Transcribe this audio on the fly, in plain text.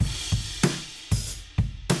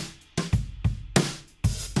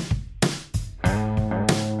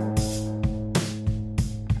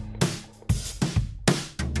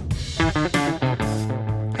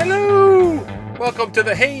welcome to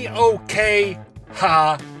the Hey Okay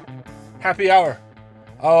Ha Happy Hour.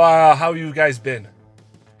 How have you guys been?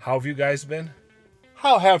 How have you guys been?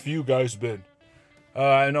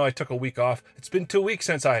 I know I took a week off. It's been 2 weeks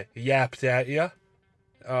since I yapped at you.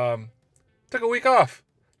 Took a week off.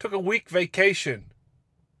 Took a week vacation.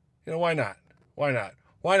 You know, why not? Why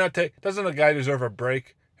not take... Doesn't a guy deserve a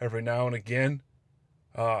break every now and again?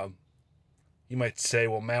 You might say,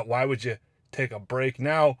 well, Matt, why would you take a break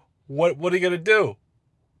now? What are you going to do?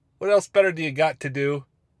 What else better do you got to do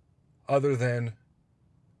other than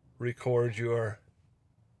record your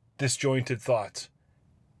disjointed thoughts?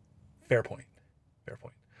 Fair point.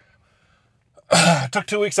 Took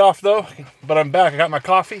 2 weeks off, though, but I'm back. I got my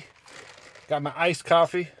coffee. Got my iced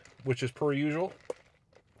coffee, which is per usual.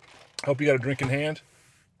 Hope you got a drink in hand.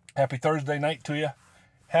 Happy Thursday night to you.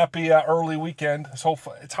 Happy early weekend. It's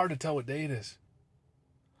hard to tell what day it is.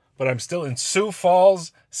 But I'm still in Sioux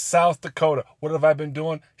Falls, South Dakota. What have I been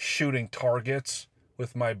doing? Shooting targets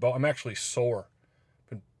with my bow. I'm actually sore.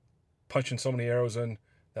 Been punching so many arrows in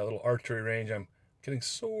that little archery range. I'm getting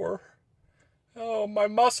sore. Oh, my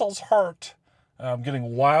muscles hurt. I'm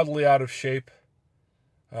getting wildly out of shape.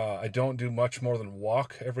 I don't do much more than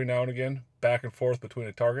walk every now and again, back and forth between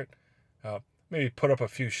a target. Maybe put up a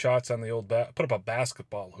few shots on the old put up a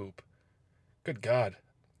basketball hoop. Good God.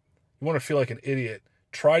 You want to feel like an idiot.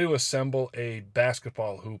 Try to assemble a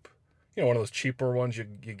basketball hoop. You know, one of those cheaper ones you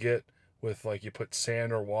get with, like, you put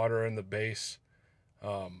sand or water in the base.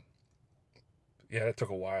 Yeah, that took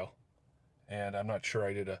a while. And I'm not sure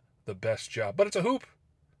I did the best job. But it's a hoop.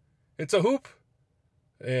 It's a hoop.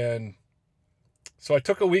 And so I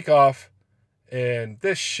took a week off. And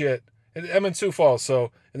this shit... I'm in Sioux Falls,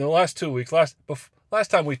 so in the last 2 weeks, last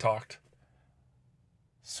time we talked,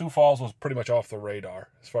 Sioux Falls was pretty much off the radar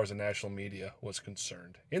as far as the national media was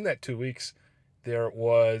concerned. In that 2 weeks, there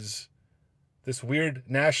was this weird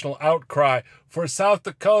national outcry for South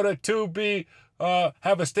Dakota to be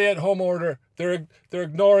have a stay-at-home order. They're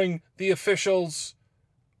ignoring the officials.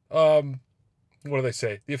 What do they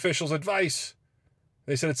say? The officials' advice.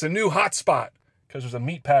 They said it's a new hotspot because there's a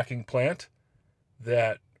meatpacking plant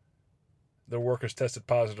that their workers tested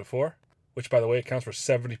positive for, which, by the way, accounts for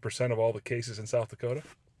 70% of all the cases in South Dakota.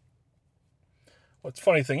 What's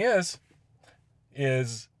funny thing is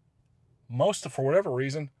for whatever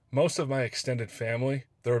reason, most of my extended family,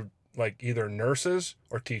 they're like either nurses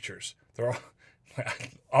or teachers. They're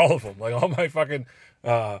all of them, like all my fucking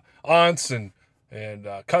aunts and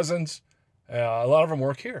cousins. A lot of them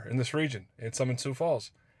work here in this region, and some in Sioux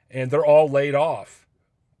Falls, and they're all laid off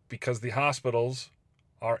because the hospitals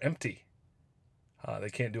are empty. They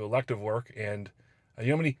can't do elective work. And you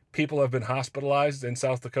know how many people have been hospitalized in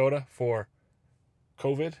South Dakota for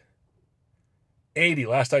COVID? 80,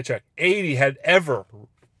 last I checked. 80 had ever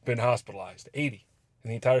been hospitalized. 80 in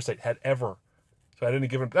the entire state had ever. So at any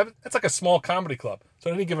given... That's like a small comedy club. So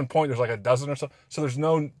at any given point, there's like a dozen or so. So there's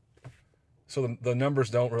no... So the numbers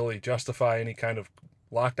don't really justify any kind of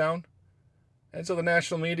lockdown. And so the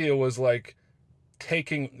national media was like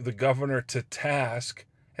taking the governor to task.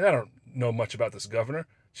 And I don't know much about this governor.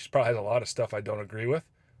 She probably has a lot of stuff I don't agree with,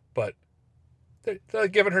 but they're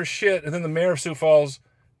giving her shit. And then the mayor of Sioux Falls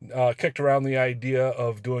kicked around the idea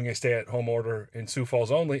of doing a stay-at-home order in Sioux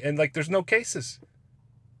Falls only, and like there's no cases.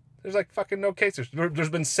 There's like fucking no cases. There's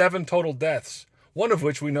been 7 total deaths, one of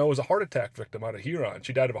which we know was a heart attack victim out of Huron.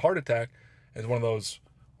 She died of a heart attack as one of those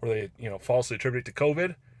where they falsely attribute it to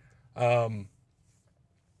COVID.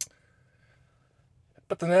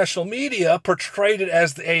 But the national media portrayed it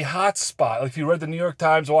as a hot spot. Like if you read the New York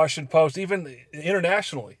Times, Washington Post, even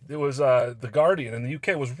internationally, there was The Guardian in the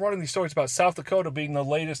UK was running these stories about South Dakota being the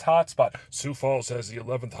latest hot spot. Sioux Falls has the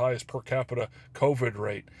 11th highest per capita COVID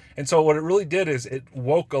rate. And so what it really did is it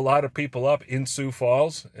woke a lot of people up in Sioux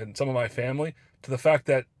Falls and some of my family to the fact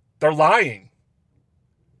that they're lying.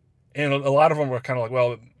 And a lot of them were kind of like,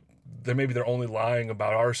 well, maybe they're only lying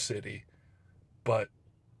about our city. But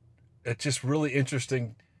it's just really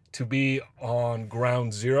interesting to be on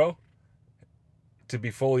ground zero, to be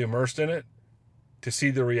fully immersed in it, to see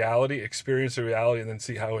the reality, experience the reality, and then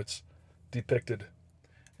see how it's depicted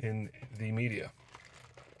in the media.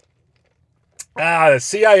 The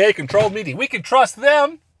CIA-controlled media. We can trust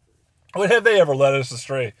them. When have they ever led us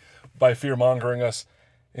astray by fear-mongering us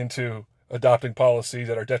into adopting policies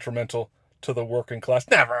that are detrimental to the working class?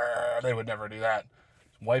 Never. They would never do that.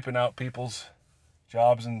 Wiping out people's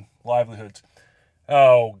jobs and livelihoods.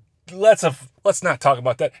 Oh, let's not talk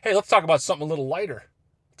about that. Hey, let's talk about something a little lighter.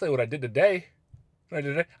 I'll tell you what I did today.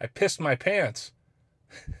 I pissed my pants.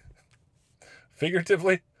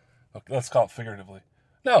 Figuratively? Okay, let's call it figuratively.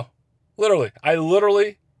 No, literally. I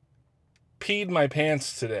literally peed my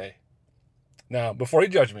pants today. Now, before you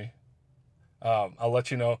judge me, I'll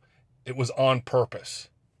let you know it was on purpose.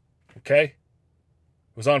 Okay?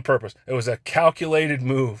 It was on purpose. It was a calculated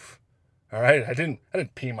move. All right? I didn't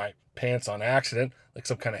pee my pants on accident like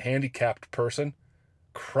some kind of handicapped person.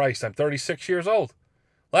 Christ, I'm 36 years old.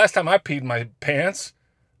 Last time I peed my pants,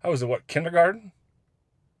 I was at kindergarten?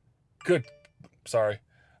 Sorry.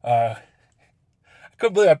 I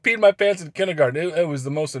couldn't believe I peed my pants in kindergarten. It was the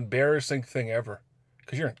most embarrassing thing ever.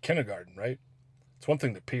 Because you're in kindergarten, right? It's one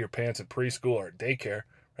thing to pee your pants at preschool or at daycare,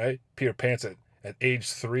 right? Pee your pants at age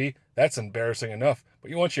 3. That's embarrassing enough.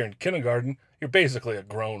 But once you're in kindergarten, you're basically a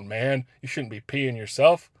grown man. You shouldn't be peeing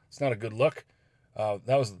yourself. It's not a good look. That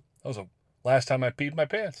was the last time I peed my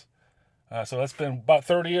pants. So that's been about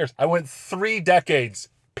 30 years. I went 3 decades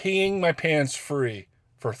peeing my pants free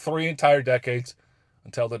for 3 entire decades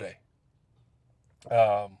until today.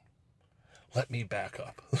 Let me back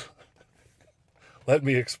up. Let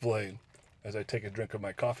me explain as I take a drink of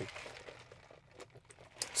my coffee.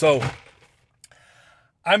 So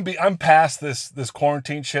I'm past this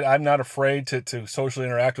quarantine shit. I'm not afraid to socially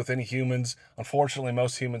interact with any humans. Unfortunately,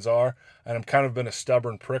 most humans are. And I'm kind of been a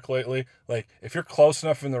stubborn prick lately. Like, if you're close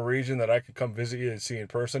enough in the region that I could come visit you and see you in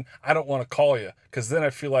person, I don't want to call you. Because then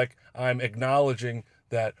I feel like I'm acknowledging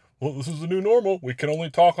that, well, this is the new normal. We can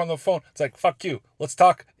only talk on the phone. It's like, fuck you. Let's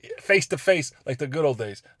talk face to face like the good old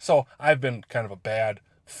days. So I've been kind of a bad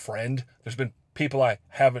friend. There's been people I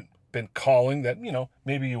haven't been calling that,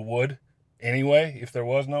 maybe you would anyway if there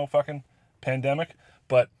was no fucking pandemic.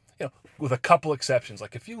 But, with a couple exceptions.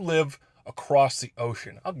 Like, if you live across the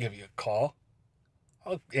ocean, I'll give you a call.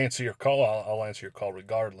 I'll answer your call. I'll answer your call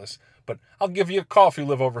regardless. But I'll give you a call if you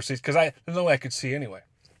live overseas because there's no way I could see anyway.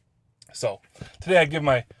 So today I give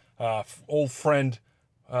my old friend,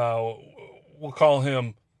 we'll call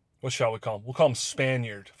him, what shall we call him? We'll call him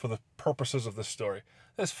Spaniard for the purposes of this story.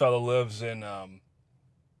 This fellow lives in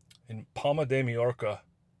Palma de Mallorca,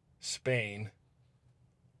 Spain,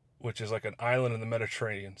 which is like an island in the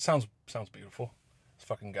Mediterranean. Sounds beautiful. This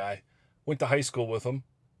fucking guy. Went to high school with him.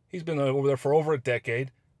 He's been over there for over a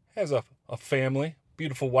decade. Has a family,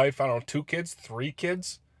 beautiful wife, 2 kids, 3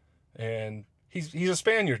 kids. And he's a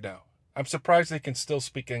Spaniard now. I'm surprised he can still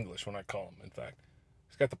speak English when I call him, in fact.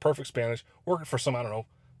 He's got the perfect Spanish, working for some,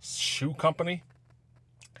 shoe company.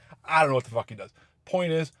 I don't know what the fuck he does.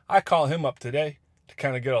 Point is, I call him up today to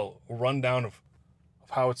kind of get a rundown of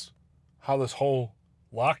how this whole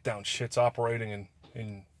lockdown shit's operating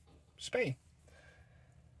in Spain.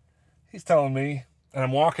 He's telling me, and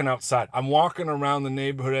I'm walking outside. I'm walking around the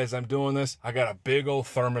neighborhood as I'm doing this. I got a big old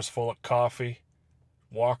thermos full of coffee.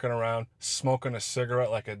 Walking around, smoking a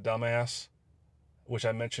cigarette like a dumbass, which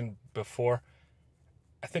I mentioned before.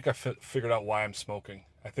 I think I figured out why I'm smoking.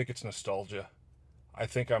 I think it's nostalgia. I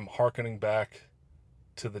think I'm hearkening back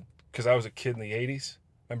to because I was a kid in the 80s.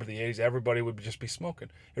 Remember the 80s? Everybody would just be smoking.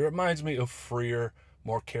 It reminds me of freer,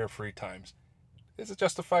 more carefree times. Is it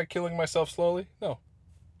justified killing myself slowly? No.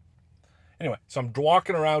 Anyway, so I'm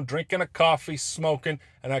walking around, drinking a coffee, smoking,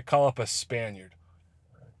 and I call up a Spaniard.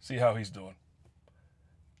 See how he's doing.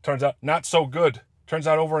 Turns out, not so good. Turns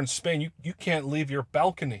out over in Spain, you can't leave your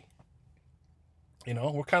balcony.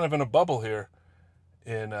 We're kind of in a bubble here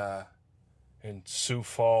in Sioux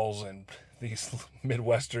Falls and these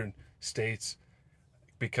Midwestern states.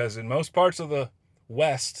 Because in most parts of the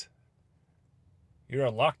West, you're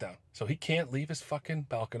on lockdown. So he can't leave his fucking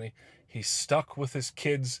balcony. He's stuck with his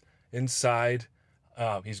kids inside.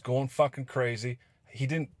 He's going fucking crazy. He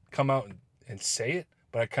didn't come out and say it,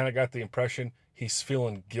 but I kind of got the impression he's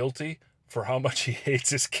feeling guilty for how much he hates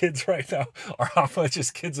his kids right now or how much his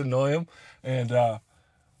kids annoy him. And,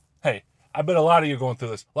 hey, I bet a lot of you are going through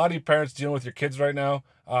this. A lot of you parents dealing with your kids right now.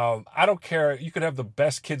 I don't care. You could have the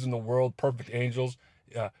best kids in the world, perfect angels.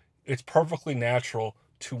 It's perfectly natural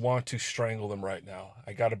to want to strangle them right now.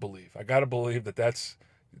 I got to believe that's,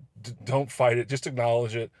 don't fight it. Just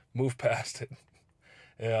acknowledge it. Move past it.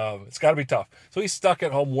 It's got to be tough. So he's stuck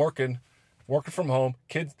at home working from home.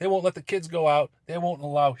 Kids, they won't let the kids go out. They won't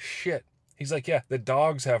allow shit. He's like, yeah, the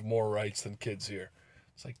dogs have more rights than kids here.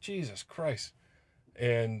 It's like, Jesus Christ.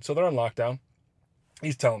 And so they're on lockdown.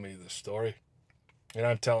 He's telling me this story. And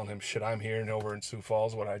I'm telling him shit I'm hearing over in Sioux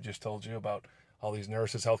Falls, what I just told you about all these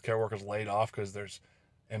nurses, healthcare workers laid off because there's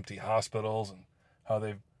empty hospitals and how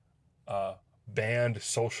they've banned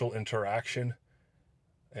social interaction.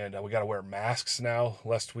 And we got to wear masks now,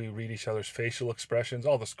 lest we read each other's facial expressions,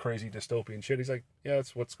 all this crazy dystopian shit. He's like, yeah,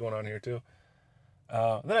 that's what's going on here too.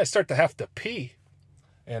 Then I start to have to pee.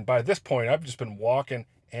 And by this point, I've just been walking,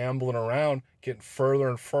 ambling around, getting further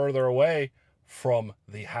and further away from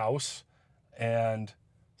the house. And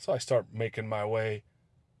So I start making my way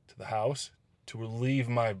to the house to relieve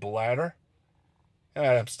my bladder. And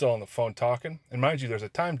I'm still on the phone talking. And mind you, there's a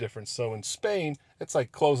time difference. So in Spain, it's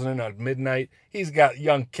like closing in on midnight. He's got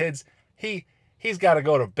young kids. He's got to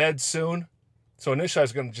go to bed soon. So initially I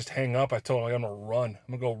was going to just hang up. I told him I'm going to run.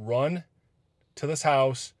 I'm going to go run to this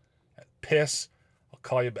house, piss. I'll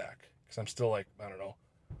call you back. Because I'm still like, I don't know,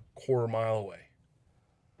 quarter mile away.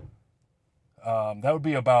 That would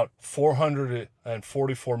be about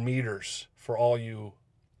 444 meters for all you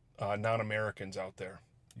non-Americans out there.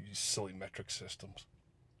 You use silly metric systems.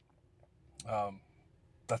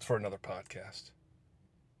 That's for another podcast.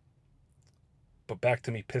 But back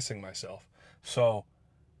to me pissing myself. So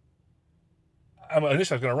initially I was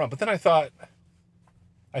going to run, but then I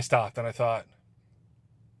stopped and I thought,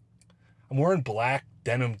 I'm wearing black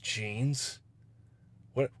denim jeans.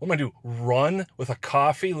 What am I going to do? Run with a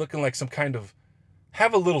coffee looking like some kind of,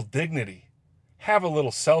 have a little dignity, have a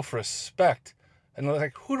little self-respect. And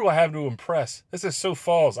like, who do I have to impress? This is Sioux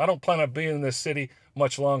Falls. I don't plan on being in this city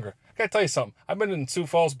much longer. I gotta tell you something. I've been in Sioux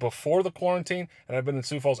Falls before the quarantine, and I've been in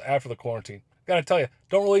Sioux Falls after the quarantine. I gotta tell you,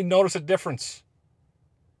 don't really notice a difference.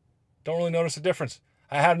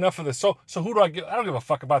 I had enough of this. So who do I give? I don't give a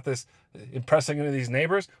fuck about this impressing any of these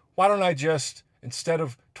neighbors. Why don't I just, instead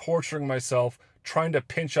of torturing myself, trying to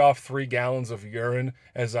pinch off 3 gallons of urine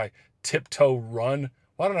as I tiptoe run,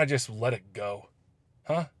 why don't I just let it go?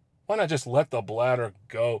 Huh? Why not just let the bladder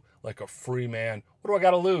go like a free man? What do I got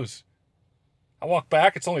to lose? I walk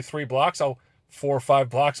back. It's only 3 blocks. 4 or 5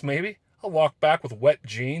 blocks maybe. I'll walk back with wet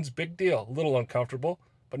jeans. Big deal. A little uncomfortable,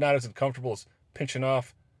 but not as uncomfortable as pinching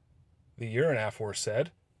off the urine aforesaid.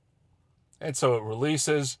 And so it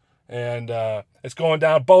releases, and it's going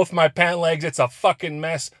down both my pant legs. It's a fucking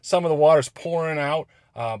mess. Some of the water's pouring out,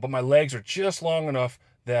 but my legs are just long enough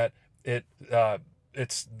that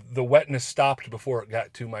it's the wetness stopped before it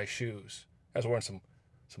got to my shoes. I was wearing some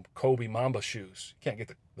Kobe Mamba shoes. You can't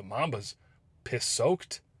get the Mambas piss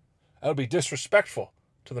soaked. That would be disrespectful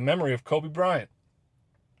to the memory of Kobe Bryant.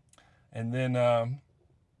 And then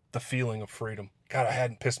the feeling of freedom. God, I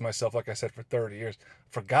hadn't pissed myself, like I said, for 30 years.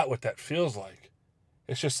 Forgot what that feels like.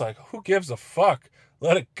 It's just like, who gives a fuck?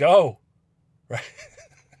 Let it go. Right?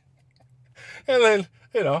 And then,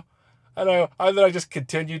 I just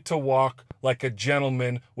continued to walk like a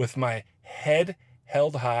gentleman with my head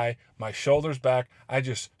held high, my shoulders back. I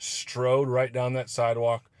just strode right down that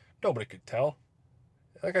sidewalk. Nobody could tell.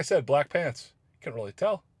 Like I said, black pants. You can't really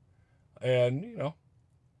tell. And,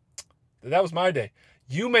 that was my day.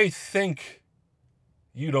 You may think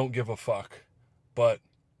you don't give a fuck, but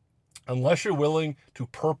unless you're willing to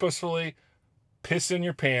purposefully piss in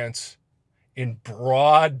your pants in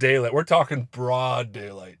broad daylight, we're talking broad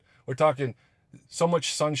daylight. We're talking so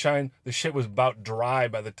much sunshine, the shit was about dry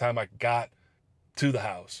by the time I got to the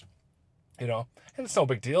house. And it's no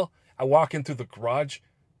big deal. I walk in through the garage,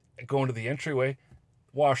 go into the entryway,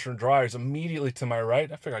 washer and dryer is immediately to my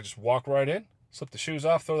right. I figure I just walk right in, slip the shoes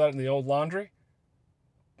off, throw that in the old laundry.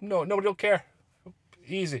 No, nobody will care.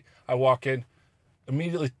 Easy. I walk in.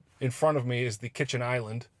 Immediately in front of me is the kitchen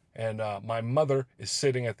island, and my mother is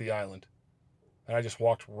sitting at the island. And I just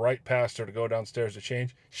walked right past her to go downstairs to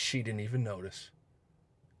change. She didn't even notice.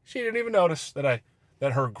 She didn't even notice that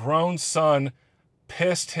her grown son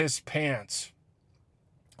pissed his pants.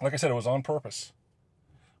 Like I said, it was on purpose.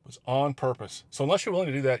 It was on purpose. So unless you're willing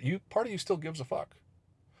to do that, part of you still gives a fuck.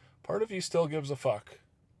 Part of you still gives a fuck.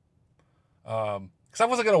 Because I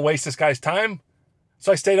wasn't going to waste this guy's time.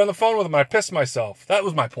 So I stayed on the phone with him. I pissed myself. That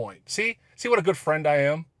was my point. See what a good friend I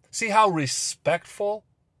am? See how respectful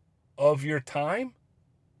of your time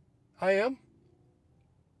I am?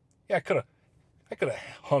 Yeah, I could have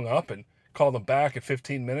hung up and called him back in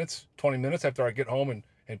 15 minutes, 20 minutes after I get home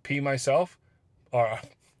and pee myself. Or,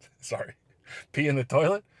 sorry, pee in the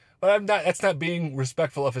toilet. But that's not being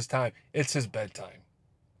respectful of his time. It's his bedtime.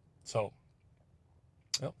 So,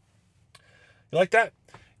 well, you like that?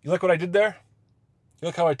 You like what I did there? You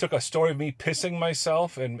like how I took a story of me pissing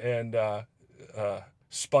myself and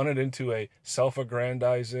spun it into a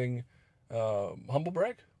self-aggrandizing humble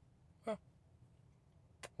brag? Oh.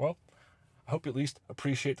 Well, I hope you at least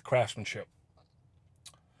appreciate the craftsmanship.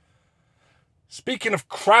 Speaking of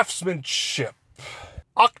craftsmanship,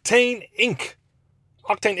 Octane Inc.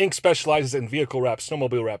 Octane Inc. specializes in vehicle wraps,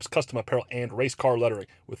 snowmobile wraps, custom apparel, and race car lettering.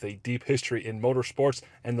 With a deep history in motorsports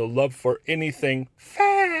and the love for anything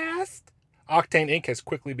fast, Octane Inc. has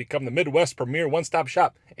quickly become the Midwest's premier one-stop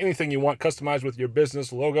shop. Anything you want customized with your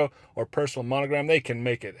business logo or personal monogram, they can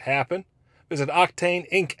make it happen. Visit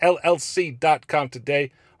OctaneIncLLC.com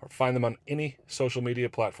today or find them on any social media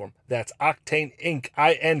platform. That's Octane Inc.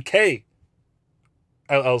 INK.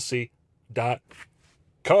 LLC.com.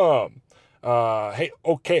 Hey,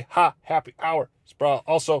 okay, happy hour. It's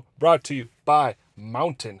also brought to you by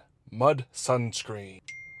Mountain Mud Sunscreen.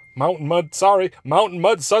 Mountain Mud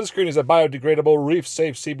Sunscreen is a biodegradable,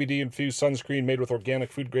 reef-safe CBD-infused sunscreen made with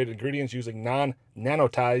organic food-grade ingredients using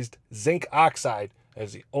non-nanotized zinc oxide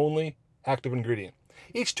as the only active ingredient.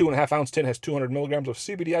 Each 2.5-ounce tin has 200 milligrams of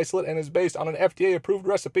CBD isolate and is based on an FDA-approved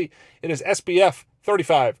recipe. It is SPF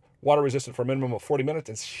 35, water-resistant for a minimum of 40 minutes,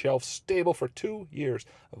 and shelf-stable for 2 years.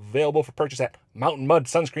 Available for purchase at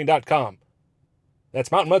mountainmudsunscreen.com. That's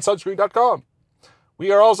mountainmudsunscreen.com.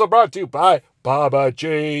 We are also brought to you by Baba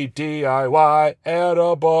G DIY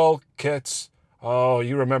Edible Kits. Oh,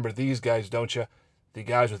 you remember these guys, don't you? The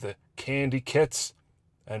guys with the candy kits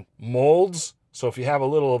and molds. So if you have a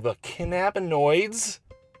little of the cannabinoids,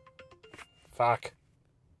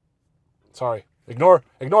 sorry, ignore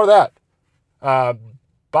that.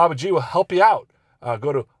 Baba G will help you out.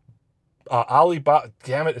 Go to Alibaba.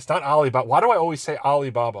 Damn it, it's not Alibaba. Why do I always say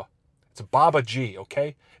Alibaba? It's Baba G,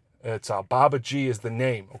 okay? It's Baba G is the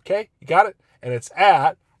name, okay? You got it? And it's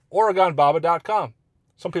at OregonBaba.com.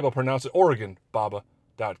 Some people pronounce it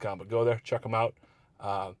OregonBaba.com, but go there, check them out.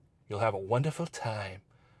 You'll have a wonderful time.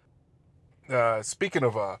 Speaking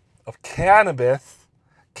of cannabis,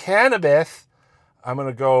 I'm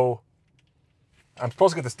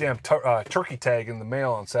supposed to get this damn turkey tag in the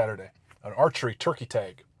mail on Saturday, an archery turkey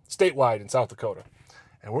tag, statewide in South Dakota.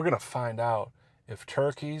 And we're going to find out if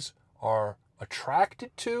turkeys are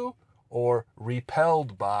attracted to or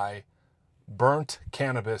repelled by burnt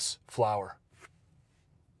cannabis flower.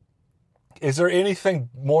 Is there anything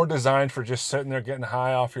more designed for just sitting there getting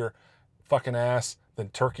high off your fucking ass than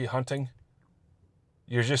turkey hunting?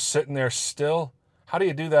 You're just sitting there still. How do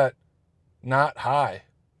you do that not high?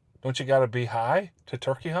 Don't you got to be high to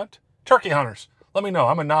turkey hunt? Turkey hunters, let me know.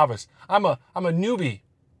 I'm a novice. I'm a newbie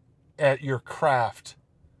at your craft.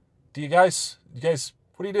 You guys,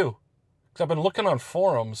 what do you do? Because I've been looking on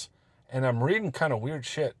forums and I'm reading kind of weird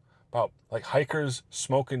shit about like hikers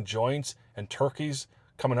smoking joints and turkeys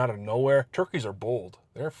coming out of nowhere. Turkeys are bold.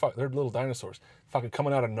 They're little dinosaurs. Fucking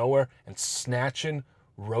coming out of nowhere and snatching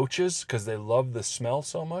roaches because they love the smell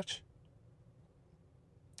so much.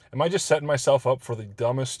 Am I just setting myself up for the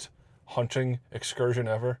dumbest hunting excursion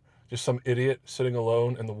ever? Just some idiot sitting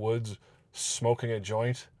alone in the woods smoking a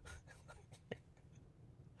joint?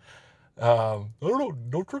 I don't know.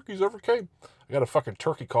 No turkeys ever came. I got a fucking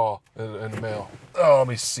turkey call in the mail. Oh, let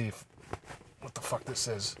me see what the fuck this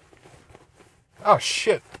is. Oh,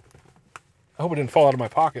 shit. I hope it didn't fall out of my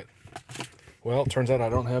pocket. Well, it turns out I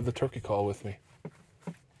don't have the turkey call with me.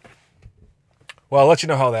 Well, I'll let you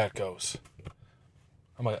know how that goes.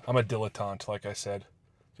 I'm a dilettante, like I said.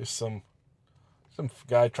 Just some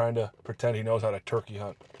guy trying to pretend he knows how to turkey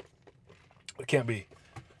hunt. It can't be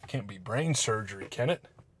brain surgery, can it?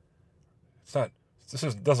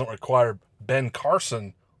 Doesn't require Ben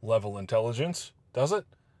Carson level intelligence, does it?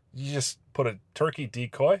 You just put a turkey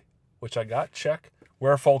decoy, which I got, check.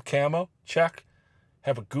 Wear full camo, check.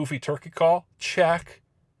 Have a goofy turkey call, check.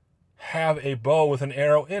 Have a bow with an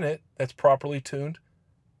arrow in it that's properly tuned,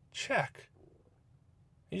 check.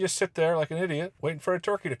 You just sit there like an idiot waiting for a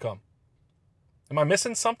turkey to come. Am I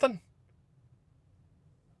missing something?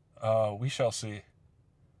 We shall see.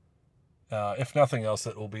 If nothing else,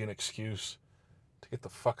 it will be an excuse to get the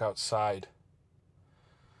fuck outside.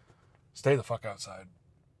 Stay the fuck outside.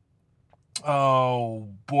 Oh,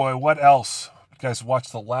 boy, what else? You guys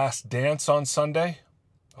watched The Last Dance on Sunday?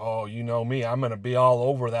 Oh, you know me. I'm going to be all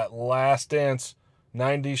over that Last Dance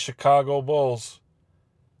 90s Chicago Bulls.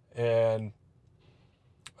 And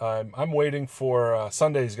I'm waiting for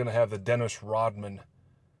Sunday's going to have the Dennis Rodman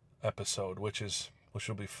episode, which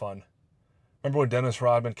will be fun. Remember when Dennis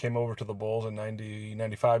Rodman came over to the Bulls in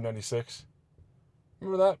 95, 96?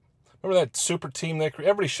 Remember that? Remember that super team?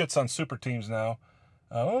 Everybody shits on super teams now.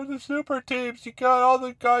 Oh, the super teams. You got all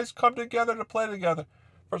the guys come together to play together.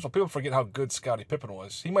 First of all, people forget how good Scottie Pippen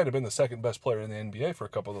was. He might have been the second best player in the NBA for a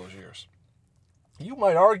couple of those years. You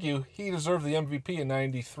might argue he deserved the MVP in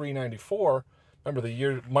 93, 94. Remember the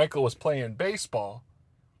year Michael was playing baseball.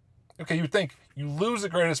 Okay, you would think you lose the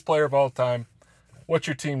greatest player of all time. What's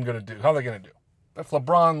your team going to do? How are they going to do? If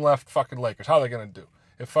LeBron left fucking Lakers, how are they going to do?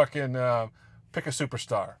 If fucking pick a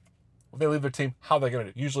superstar. If they leave their team, how are they going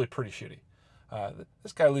to do? Usually pretty shitty.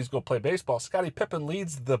 This guy leaves to go play baseball. Scottie Pippen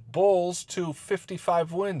leads the Bulls to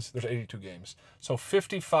 55 wins. There's 82 games. So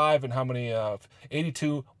 55 and how many?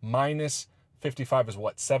 82 minus 55 is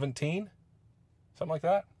what? 17? Something like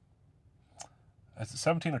that? Is it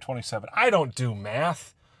 17 or 27? I don't do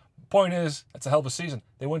math. Point is, that's a hell of a season.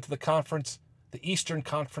 They went to the Eastern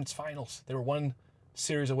Conference Finals. They were one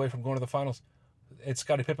series away from going to the finals. And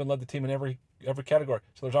Scottie Pippen led the team in every category.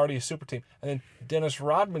 So there's already a super team. And then Dennis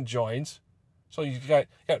Rodman joins. So you got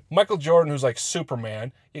Michael Jordan, who's like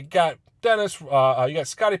Superman. You got you got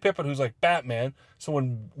Scottie Pippen, who's like Batman. So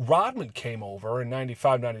when Rodman came over in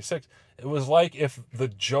 95, 96, it was like if the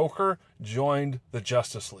Joker joined the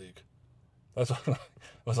Justice League. That's what I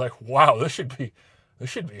was like, wow, this should be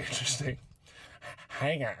interesting.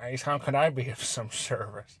 Hey guys, how can I be of some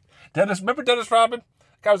service? Remember Dennis Rodman?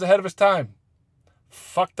 That guy was ahead of his time.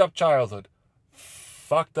 Fucked up childhood.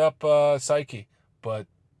 Fucked up psyche. But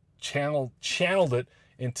channeled it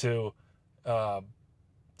into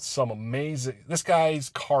some amazing. This guy's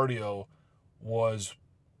cardio was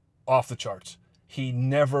off the charts. He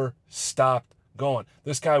never stopped going.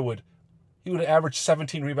 This guy would average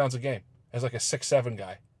 17 rebounds a game as like a 6'7"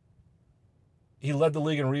 guy. He led the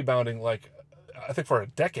league in rebounding, like I think for a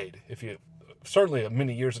decade, certainly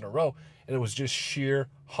many years in a row, and it was just sheer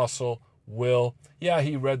hustle, will. Yeah,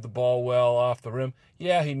 he read the ball well off the rim.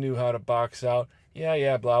 Yeah, he knew how to box out.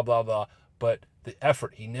 Yeah, blah blah blah. But the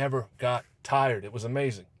effort, he never got tired. It was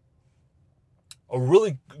amazing. A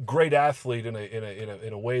really great athlete in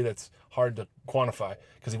a way that's hard to quantify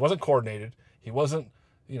because he wasn't coordinated. He wasn't,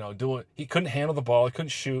 he couldn't handle the ball. He couldn't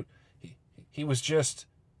shoot. He was just,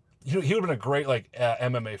 he would have been a great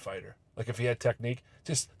MMA fighter. Like if he had technique,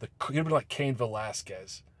 he'd have been like Cain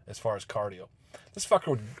Velasquez as far as cardio. This fucker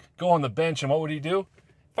would go on the bench and what would he do?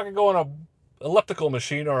 Fucking go on a elliptical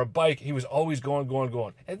machine or a bike. He was always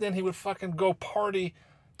going. And then he would fucking go party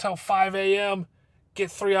till 5 a.m.,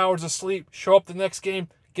 get 3 hours of sleep, show up the next game,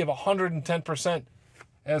 give 110%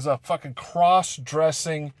 as a fucking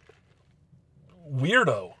cross-dressing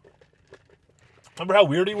weirdo. Remember how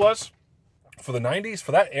weird he was? For the 90s,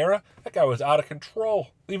 for that era, that guy was out of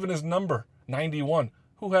control. Even his number, 91.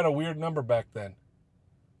 Who had a weird number back then?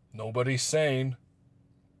 Nobody's sane.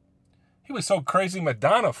 He was so crazy,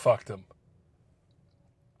 Madonna fucked him.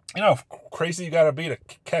 You know how crazy you gotta be to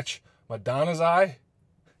catch Madonna's eye?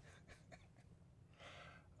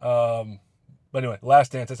 But anyway,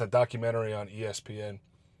 Last Dance, that's a documentary on ESPN.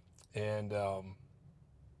 And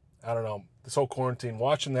I don't know, this whole quarantine,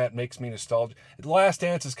 watching that makes me nostalgic. The Last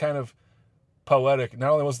Dance is kind of poetic.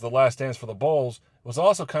 Not only was it the last dance for the Bulls, it was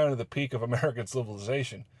also kind of the peak of American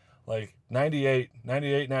civilization. Like 98,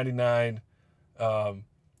 99.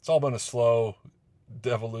 It's all been a slow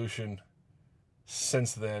devolution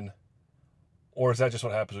since then. Or is that just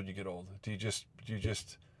what happens when you get old? Do you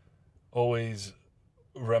just always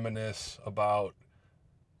reminisce about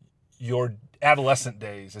your adolescent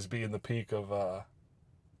days as being the peak of I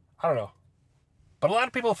don't know. But a lot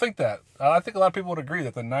of people think that. I think a lot of people would agree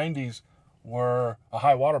that the 90s were a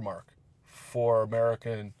high watermark for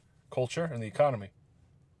American culture and the economy.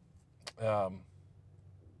 Why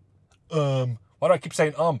do I keep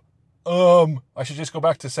saying I should just go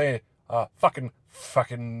back to saying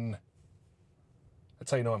fucking.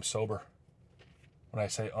 That's how you know I'm sober. When I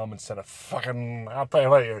say instead of fucking. I'll tell you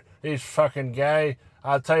what, these fucking guys.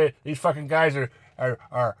 I'll tell you, these fucking guys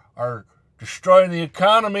are destroying the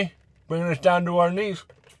economy, bringing us down to our knees.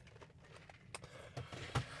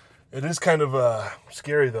 It is kind of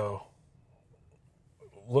scary, though,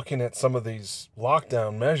 looking at some of these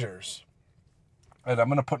lockdown measures. And I'm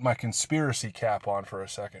going to put my conspiracy cap on for a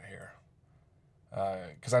second here.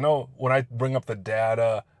 Because I know when I bring up the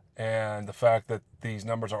data and the fact that these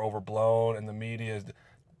numbers are overblown and the media is...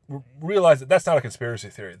 Realize that that's not a conspiracy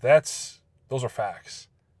theory. Those are facts.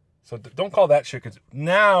 So don't call that shit... Right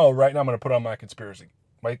now I'm going to put on my conspiracy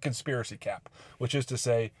cap, which is to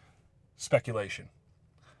say speculation.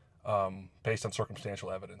 Based on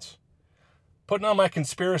circumstantial evidence. Putting on my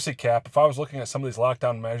conspiracy cap, if I was looking at some of these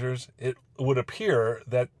lockdown measures, it would appear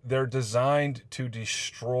that they're designed to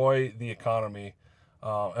destroy the economy,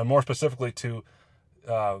 and more specifically to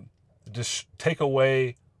just take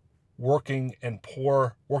away working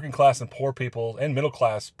class and poor people and middle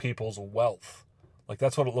class people's wealth. Like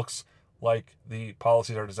that's what it looks like the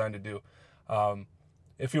policies are designed to do.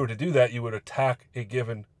 If you were to do that, you would attack a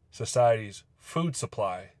given society's food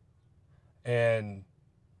supply. And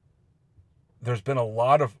there's been a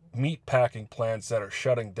lot of meat packing plants that are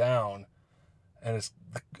shutting down, and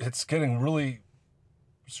it's getting really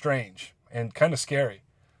strange and kind of scary.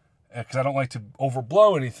 Because I don't like to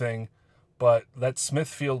overblow anything, but that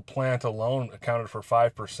Smithfield plant alone accounted for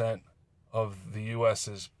 5% of the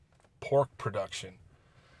U.S.'s pork production.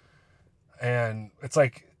 And it's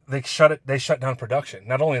like they shut down production,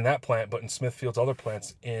 not only in that plant, but in Smithfield's other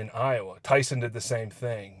plants in Iowa. Tyson did the same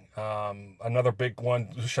thing. Another big one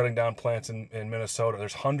shutting down plants in Minnesota.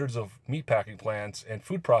 There's hundreds of meatpacking plants and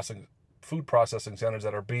food processing centers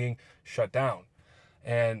that are being shut down.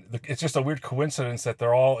 And it's just a weird coincidence that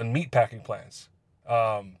they're all in meatpacking plants.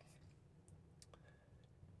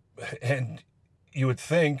 And you would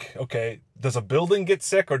think, okay, does a building get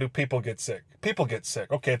sick or do people get sick? People get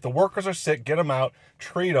sick. Okay, if the workers are sick, get them out,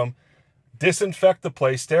 treat them, disinfect the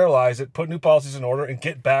place, sterilize it, put new policies in order, and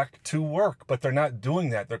get back to work. But they're not doing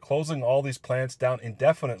that. They're closing all these plants down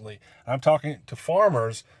indefinitely. I'm talking to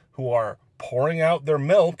farmers who are pouring out their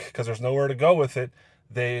milk because there's nowhere to go with it.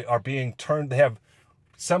 They are being turned, they have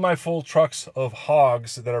semi-full trucks of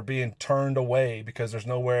hogs that are being turned away because there's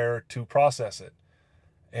nowhere to process it.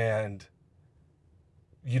 And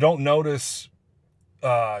you don't notice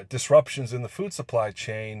disruptions in the food supply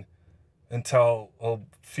chain until a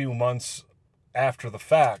few months after the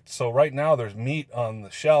fact. So right now there's meat on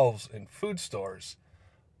the shelves in food stores.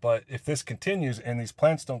 But if this continues and these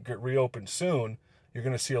plants don't get reopened soon, you're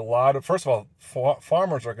going to see a lot of, first of all,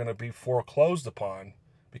 farmers are going to be foreclosed upon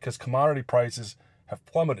because commodity prices have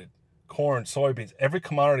plummeted. Corn, soybeans, every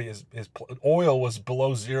commodity is oil was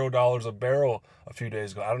below $0 a barrel a few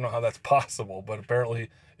days ago. I don't know how that's possible, but apparently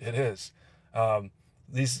it is.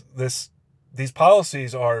 These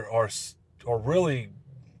policies are really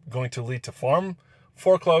going to lead to farm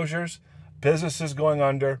foreclosures, businesses going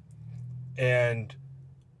under, and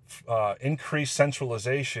increased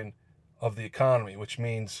centralization of the economy, which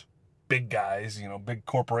means big guys, big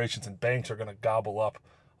corporations and banks are going to gobble up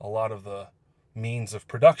a lot of the means of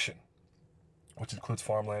production, which includes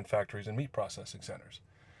farmland, factories, and meat processing centers.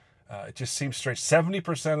 It just seems strange.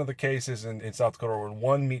 70% of the cases in South Dakota were in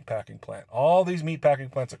one meatpacking plant. All these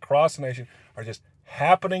meatpacking plants across the nation are just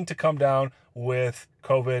happening to come down with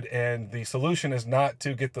COVID, and the solution is not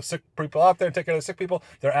to get the sick people out there and take care of the sick people.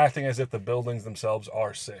 They're acting as if the buildings themselves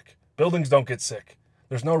are sick. Buildings don't get sick.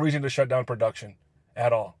 There's no reason to shut down production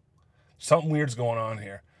at all. Something weird's going on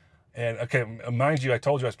here. And, okay, mind you, I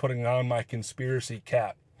told you I was putting on my conspiracy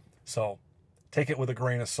cap. So take it with a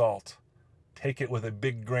grain of salt. Take it with a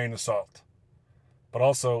big grain of salt. But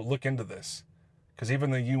also look into this, because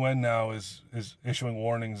even the UN now is issuing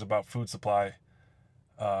warnings about food supply,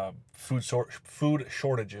 food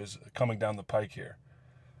shortages coming down the pike here.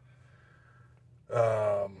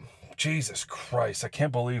 Jesus Christ, I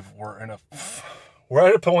can't believe we're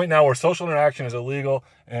at a point now where social interaction is illegal,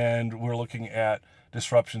 and we're looking at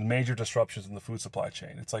major disruptions in the food supply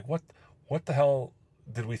chain. It's like, what the hell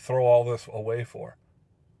did we throw all this away for?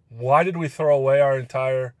 Why did we throw away our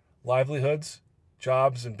entire livelihoods,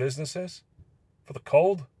 jobs, and businesses? For the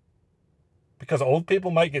cold? Because old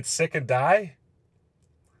people might get sick and die?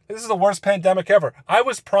 This is the worst pandemic ever. I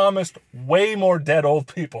was promised way more dead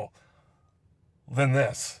old people than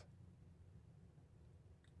this.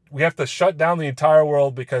 We have to shut down the entire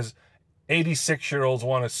world because 86-year-olds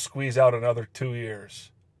want to squeeze out another 2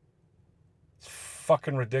 years. It's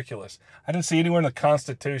fucking ridiculous. I didn't see anywhere in the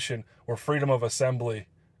Constitution where freedom of assembly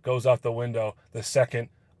goes out the window the second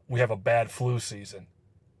we have a bad flu season.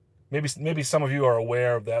 Maybe some of you are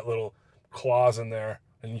aware of that little clause in there,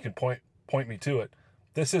 and you can point me to it.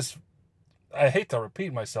 I hate to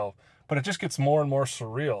repeat myself, but it just gets more and more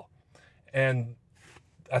surreal. And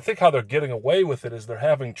I think how they're getting away with it is they're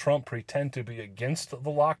having Trump pretend to be against the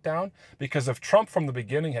lockdown, because if Trump from the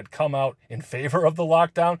beginning had come out in favor of the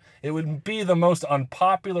lockdown, it would be the most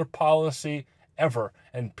unpopular policy ever,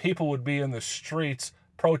 and people would be in the streets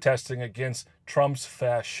protesting against Trump's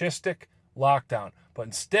fascistic lockdown. But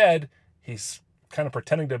instead, he's kind of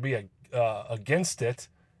pretending to be against it,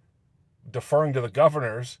 deferring to the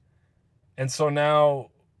governors. And so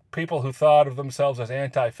now people who thought of themselves as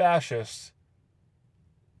anti-fascists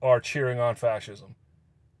are cheering on fascism.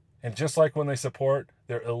 And just like when they support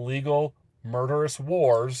their illegal, murderous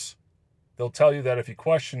wars, they'll tell you that if you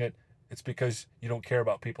question it, it's because you don't care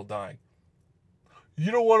about people dying.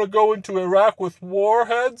 You don't want to go into Iraq with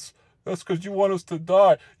warheads? That's because you want us to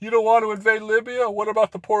die. You don't want to invade Libya? What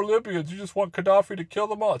about the poor Libyans? You just want Gaddafi to kill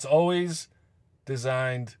them all. It's always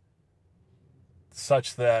designed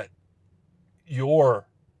such that you're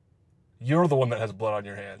the one that has blood on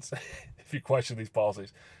your hands if you question these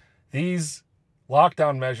policies. These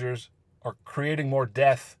lockdown measures are creating more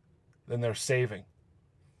death than they're saving.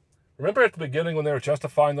 Remember at the beginning when they were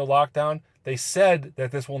justifying the lockdown, they said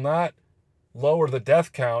that this will not lower the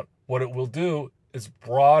death count. What it will do is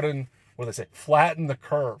flatten the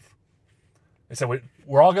curve. They said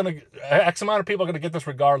we're all going to, X amount of people are going to get this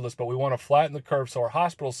regardless, but we want to flatten the curve so our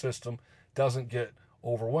hospital system doesn't get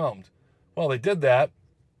overwhelmed. Well, they did that,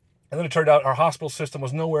 and then it turned out our hospital system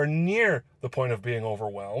was nowhere near the point of being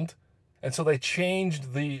overwhelmed, and so they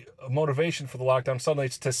changed the motivation for the lockdown. Suddenly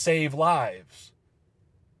it's to save lives.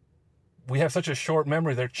 We have such a short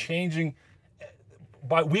memory. They're changing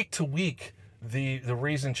by week to week. the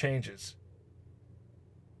reason changes.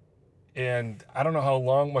 And I don't know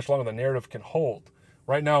how much longer the narrative can hold.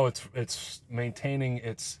 Right now, it's maintaining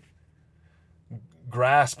its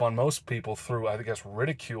grasp on most people through, I guess,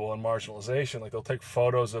 ridicule and marginalization. Like, they'll take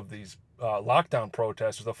photos of these lockdown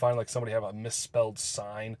protesters. They'll find like somebody have a misspelled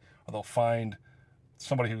sign, or they'll find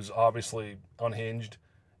somebody who's obviously unhinged,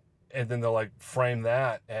 and then they'll like frame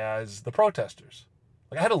that as the protesters.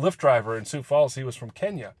 Like, I had a Lyft driver in Sioux Falls. He was from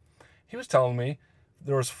Kenya. He was telling me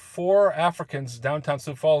there was 4 Africans downtown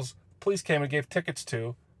Sioux Falls. Police came and gave tickets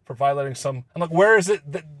to for violating some. I'm like, where is it?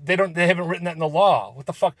 They haven't written that in the law. What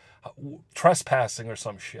the fuck? Trespassing or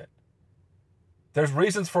some shit. There's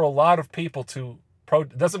reasons for a lot of people to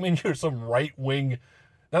it doesn't mean you're some right wing.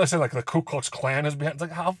 Now they say like the Ku Klux Klan is behind. It's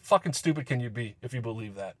like, how fucking stupid can you be if you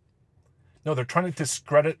believe that? No, they're trying to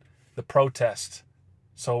discredit the protest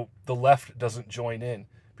so the left doesn't join in,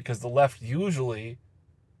 because the left usually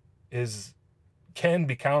can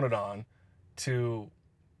be counted on to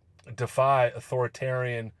defy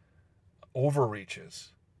authoritarian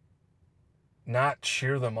overreaches, not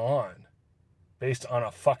cheer them on based on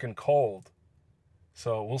a fucking cold.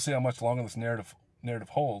 So we'll see how much longer this narrative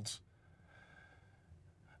holds.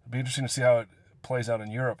 It'll be interesting to see how it plays out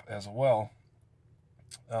in Europe as well.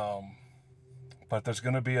 But there's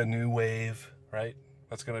going to be a new wave, right?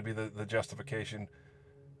 That's going to be the justification.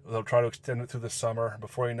 They'll try to extend it through the summer.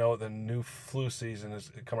 Before you know it, the new flu season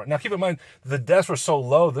is coming. Now, keep in mind, the deaths were so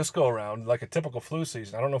low this go around, like a typical flu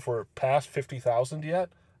season. I don't know if we're past 50,000 yet.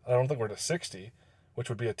 I don't think we're to 60, which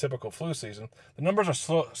would be a typical flu season. The numbers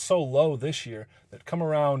are so low this year that come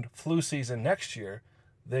around flu season next year,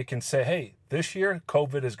 they can say, hey, this year,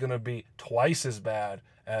 COVID is going to be twice as bad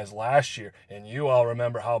as last year. And you all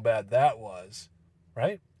remember how bad that was,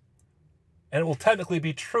 right? And it will technically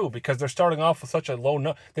be true because they're starting off with such a low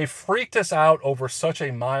number. They freaked us out over such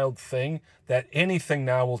a mild thing that anything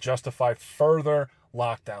now will justify further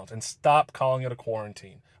lockdowns. And stop calling it a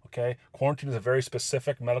quarantine, okay? Quarantine is a very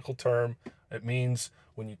specific medical term. It means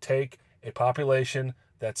when you take a population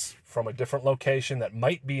that's from a different location that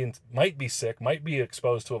might be sick, might be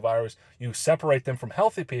exposed to a virus, you separate them from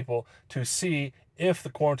healthy people to see if the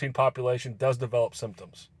quarantine population does develop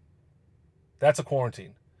symptoms. That's a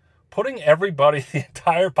quarantine. Putting everybody, the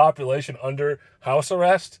entire population, under house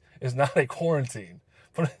arrest is not a quarantine.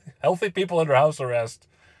 Putting healthy people under house arrest,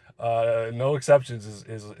 no exceptions,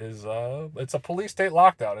 it's a police state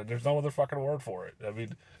lockdown, and there's no other fucking word for it. I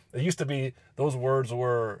mean, it used to be those words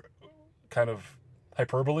were kind of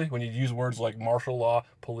hyperbole when you use words like martial law,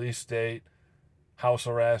 police state, house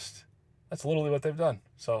arrest. That's literally what they've done.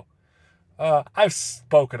 So I've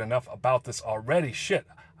spoken enough about this already. Shit.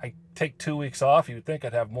 I take 2 weeks off. You would think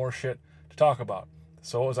I'd have more shit to talk about.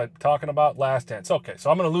 So what was I talking about? Last Dance. Okay, so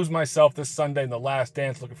I'm going to lose myself this Sunday in The Last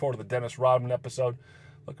Dance. Looking forward to the Dennis Rodman episode.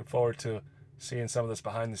 Looking forward to seeing some of this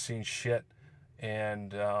behind-the-scenes shit.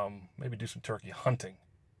 And maybe do some turkey hunting.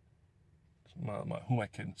 Who am I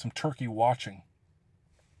kidding? Some turkey watching.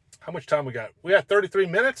 How much time we got? We got 33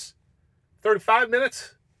 minutes? 35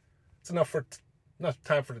 minutes? It's enough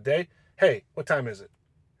time for today. Hey, what time is it?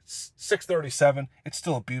 6:37. It's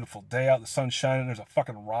still a beautiful day out. The sun's shining. There's a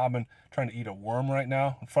fucking robin trying to eat a worm right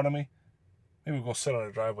now in front of me. Maybe we'll go sit on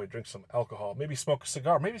a driveway, drink some alcohol. Maybe smoke a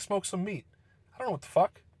cigar. Maybe smoke some meat. I don't know what the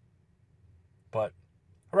fuck. But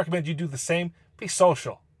I recommend you do the same. Be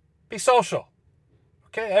social. Be social.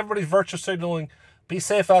 Okay? Everybody's virtue signaling. Be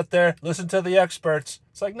safe out there. Listen to the experts.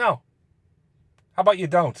 It's like, no. How about you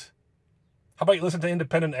don't? How about you listen to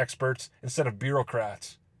independent experts instead of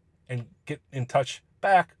bureaucrats and get in touch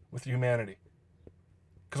back with humanity?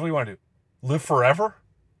 Because what do you want to do? Live forever?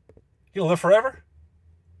 You gonna live forever?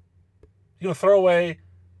 You gonna throw away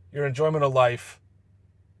your enjoyment of life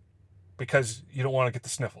because you don't want to get the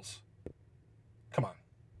sniffles? Come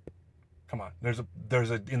on. There's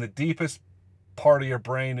a in the deepest part of your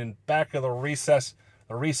brain, in back of the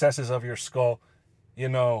recesses of your skull, you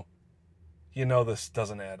know this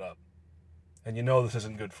doesn't add up, and you know this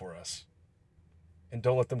isn't good for us. And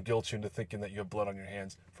don't let them guilt you into thinking that you have blood on your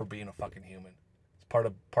hands for being a fucking human. It's part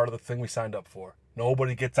of the thing we signed up for.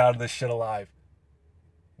 Nobody gets out of this shit alive.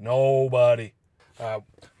 Nobody. Do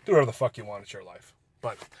whatever the fuck you want. It's your life.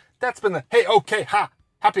 But that's been the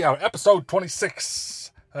happy hour, episode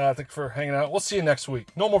 26. Thank you for hanging out. We'll see you next week.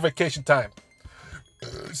 No more vacation time.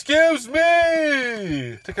 Excuse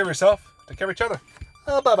me. Take care of yourself. Take care of each other.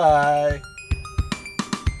 Bye-bye.